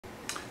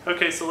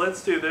Okay, so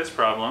let's do this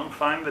problem.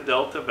 Find the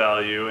delta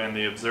value and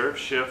the observed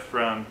shift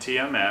from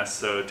TMS,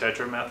 so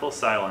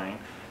tetramethylsilane,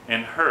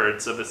 in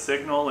hertz of a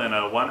signal in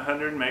a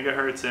 100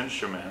 megahertz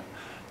instrument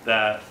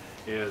that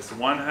is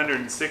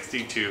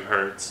 162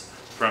 hertz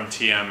from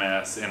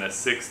TMS in a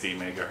 60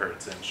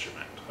 megahertz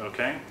instrument.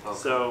 Okay?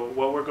 So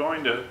what we're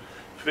going to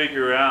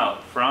figure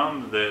out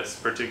from this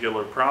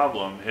particular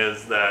problem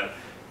is that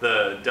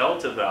the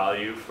delta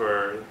value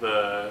for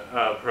the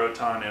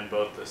proton in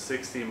both the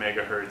 60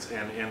 megahertz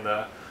and in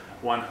the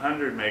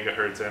 100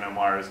 megahertz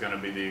NMR is going to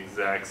be the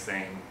exact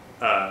same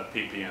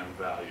ppm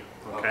value.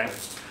 Okay?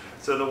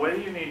 So the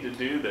way you need to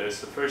do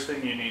this, the first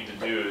thing you need to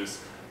do is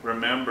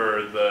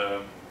remember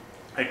the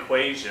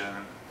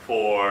equation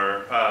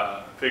for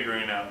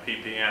figuring out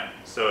ppm.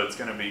 So it's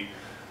going to be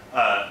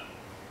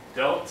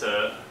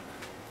delta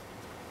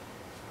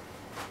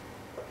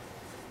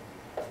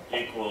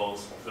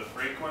equals the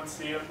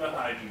frequency of the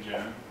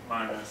hydrogen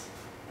minus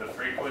the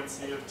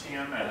frequency of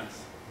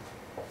TMS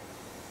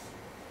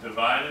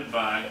divided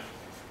by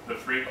the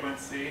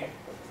frequency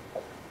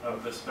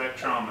of the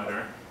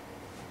spectrometer,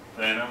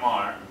 the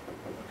NMR,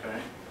 okay?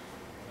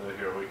 So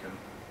here we can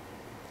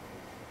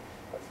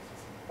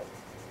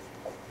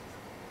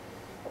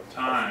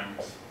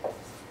times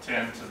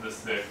 10 to the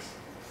 6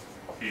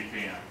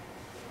 ppm,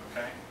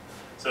 okay?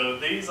 So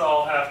these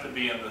all have to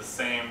be in the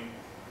same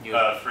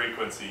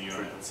frequency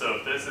unit. So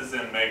if this is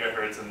in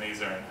megahertz and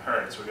these are in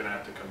hertz, we're going to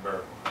have to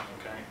convert them,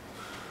 okay?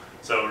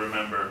 So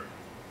remember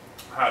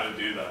how to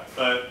do that.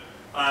 But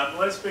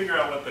let's figure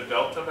out what the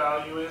delta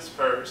value is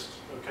first,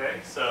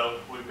 okay? So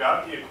we've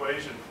got the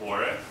equation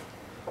for it.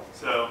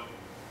 So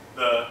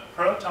the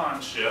proton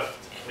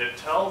shift, it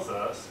tells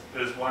us,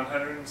 is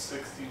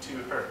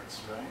 162 hertz,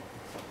 right?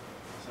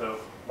 So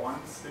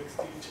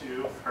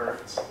 162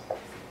 hertz.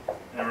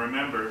 And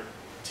remember,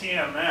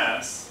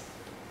 TMS,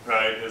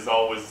 right, is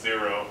always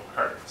 0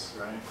 hertz,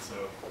 right?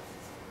 So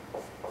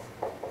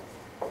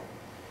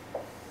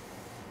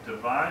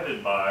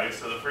divided by,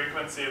 so the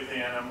frequency of the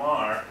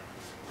NMR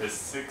is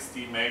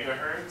 60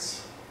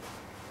 megahertz,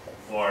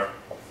 or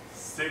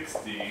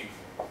 60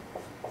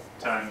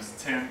 times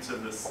 10 to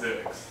the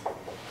 6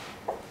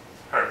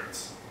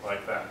 hertz,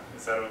 like that.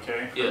 Is that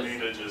okay for me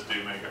to just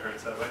do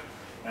megahertz that way?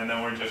 And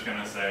then we're just going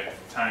to say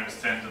times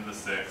 10 to the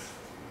 6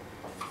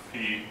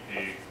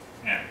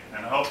 ppm.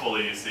 And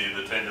hopefully you see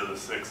the 10 to the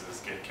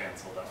 6's get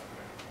canceled out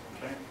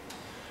there. Okay?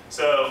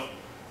 So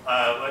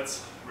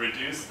let's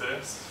reduce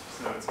this.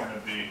 So it's going to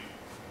be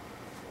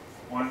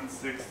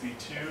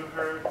 162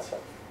 hertz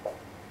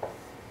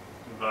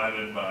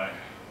divided by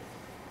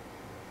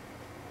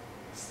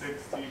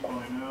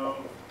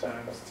 60.0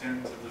 times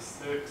 10 to the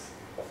 6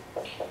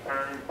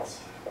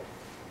 hertz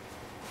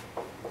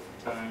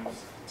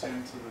times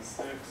 10 to the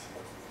 6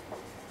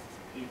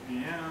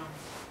 ppm.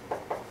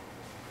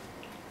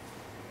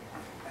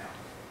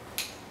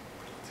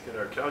 Let's get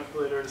our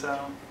calculators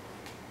out.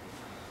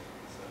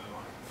 So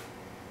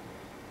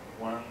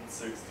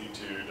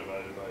 162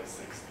 divided by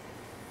 60.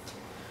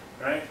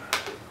 Right?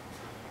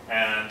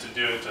 And to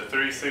do it to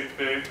 3 sig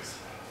figs,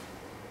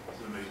 it's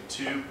going to be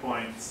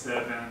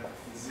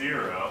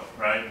 2.70,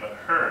 right? But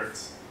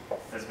hertz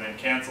has been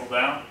canceled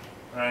out,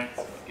 right?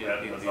 So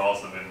that has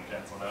also been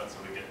canceled out, so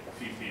we get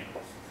ppm.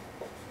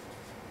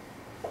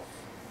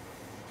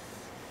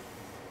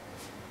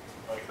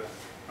 Like that.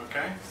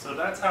 Okay? So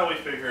that's how we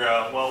figure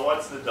out, well,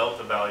 what's the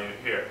delta value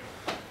here?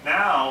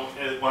 Now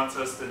it wants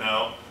us to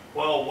know,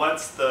 well,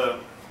 what's the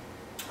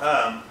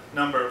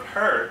number of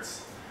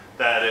hertz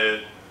that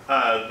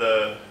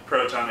the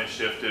proton is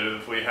shifted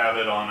if we have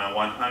it on a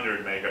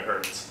 100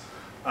 megahertz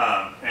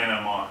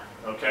NMR,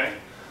 okay?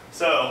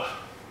 So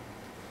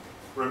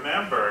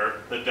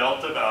remember, the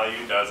delta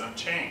value doesn't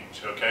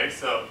change, okay?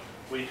 So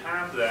we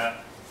have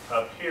that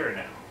up here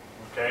now,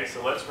 okay?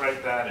 So let's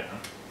write that in.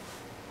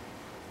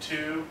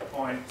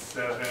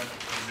 2.70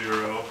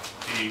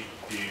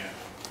 ppm.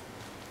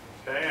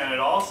 Okay, and it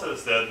also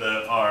said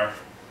that our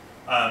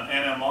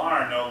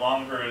NMR no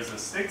longer is a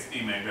 60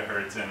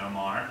 megahertz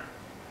NMR,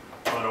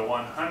 but a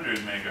 100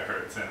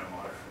 megahertz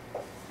NMR.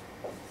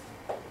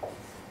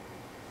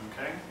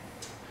 Okay,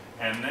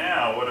 and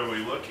now what are we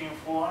looking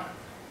for?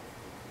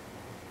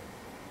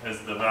 Is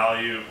the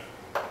value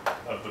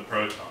of the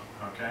proton,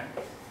 okay?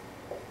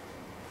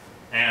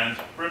 And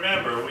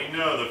remember, we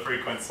know the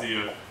frequency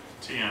of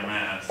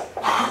TMS is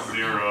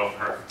 0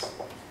 hertz.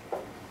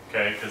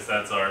 Okay, because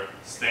that's our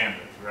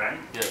standard, right?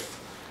 Yes.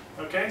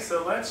 Okay,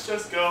 so let's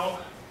just go.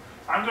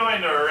 I'm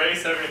going to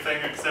erase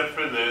everything except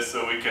for this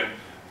so we can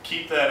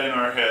keep that in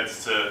our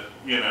heads to,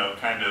 you know,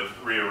 kind of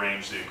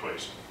rearrange the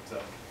equation.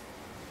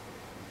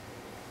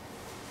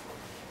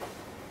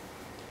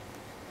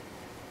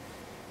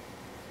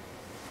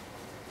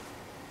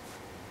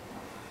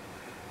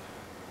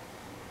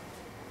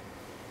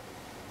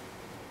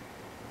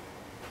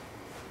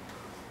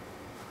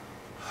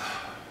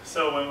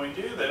 So when we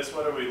do this,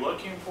 what are we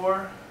looking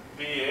for?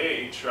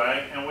 VH,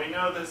 right? And we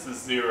know this is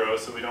 0,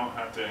 so we don't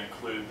have to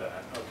include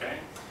that, okay?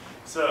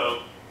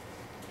 So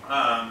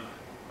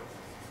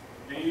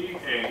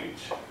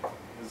VH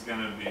is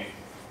going to be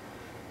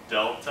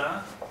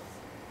delta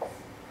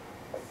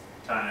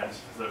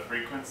times the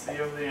frequency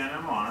of the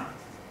NMR,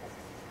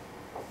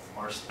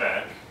 or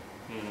spec.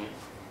 Mm-hmm.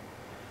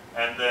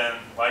 And then,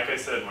 like I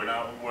said, we're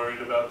not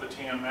worried about the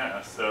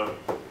TMS, so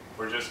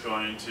we're just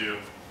going to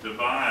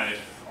divide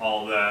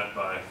all that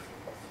by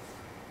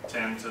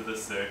 10 to the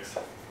 6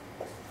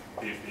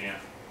 ppm,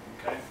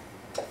 okay?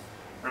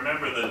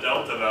 Remember the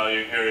delta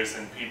value here is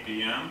in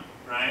ppm,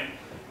 right?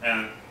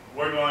 And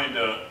we're going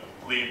to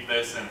leave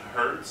this in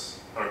hertz,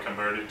 or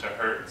convert it to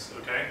hertz,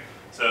 okay?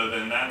 So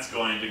then that's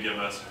going to give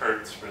us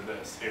hertz for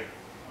this here,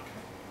 okay?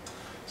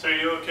 So are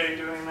you okay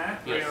doing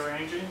that? Yes.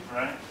 Rearranging,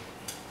 right?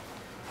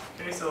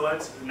 Okay, so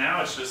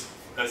now it's just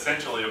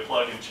essentially a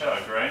plug and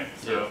chug, right?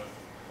 So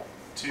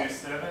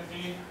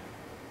 270,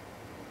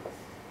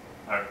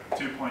 or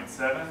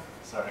 2.7,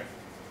 sorry,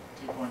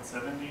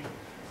 2.70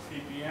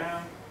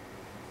 ppm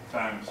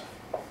times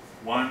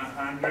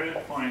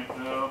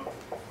 100.0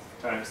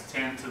 times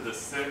 10 to the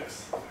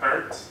 6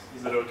 hertz.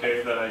 Is it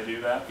okay that I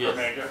do that for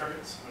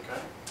megahertz?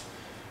 Okay.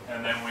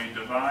 And then we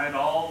divide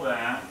all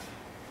that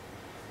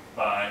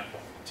by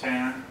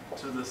 10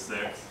 to the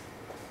 6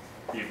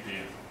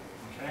 ppm.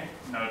 Okay,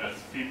 notice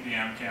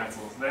ppm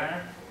cancels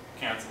there,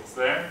 10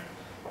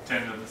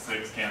 to the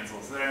 6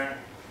 cancels there,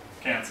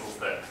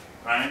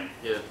 right?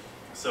 Yeah.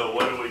 So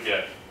what do we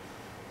get?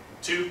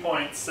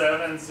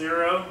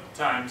 2.70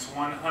 times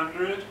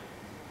 100,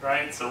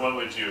 right? So what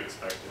would you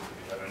expect it to be?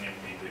 I don't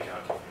even need the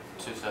calculator.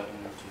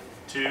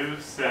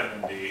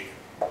 270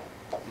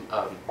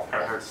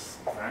 hertz,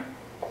 right?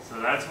 So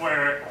that's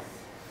where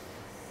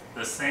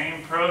the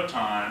same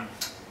proton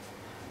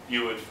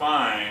you would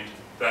find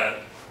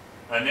that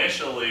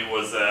initially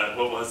was at,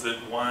 what was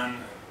it,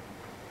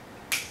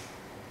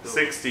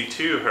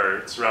 162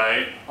 hertz,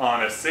 right,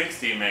 on a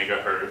 60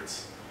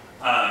 megahertz.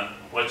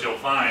 What you'll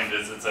find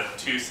is it's at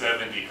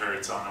 270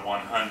 hertz on a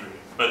 100,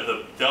 but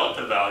the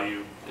delta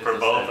value for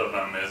both of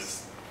them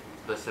is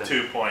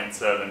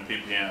 2.7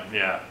 ppm.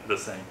 Yeah, the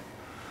same.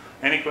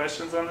 Any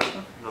questions on this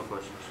one? No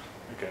questions.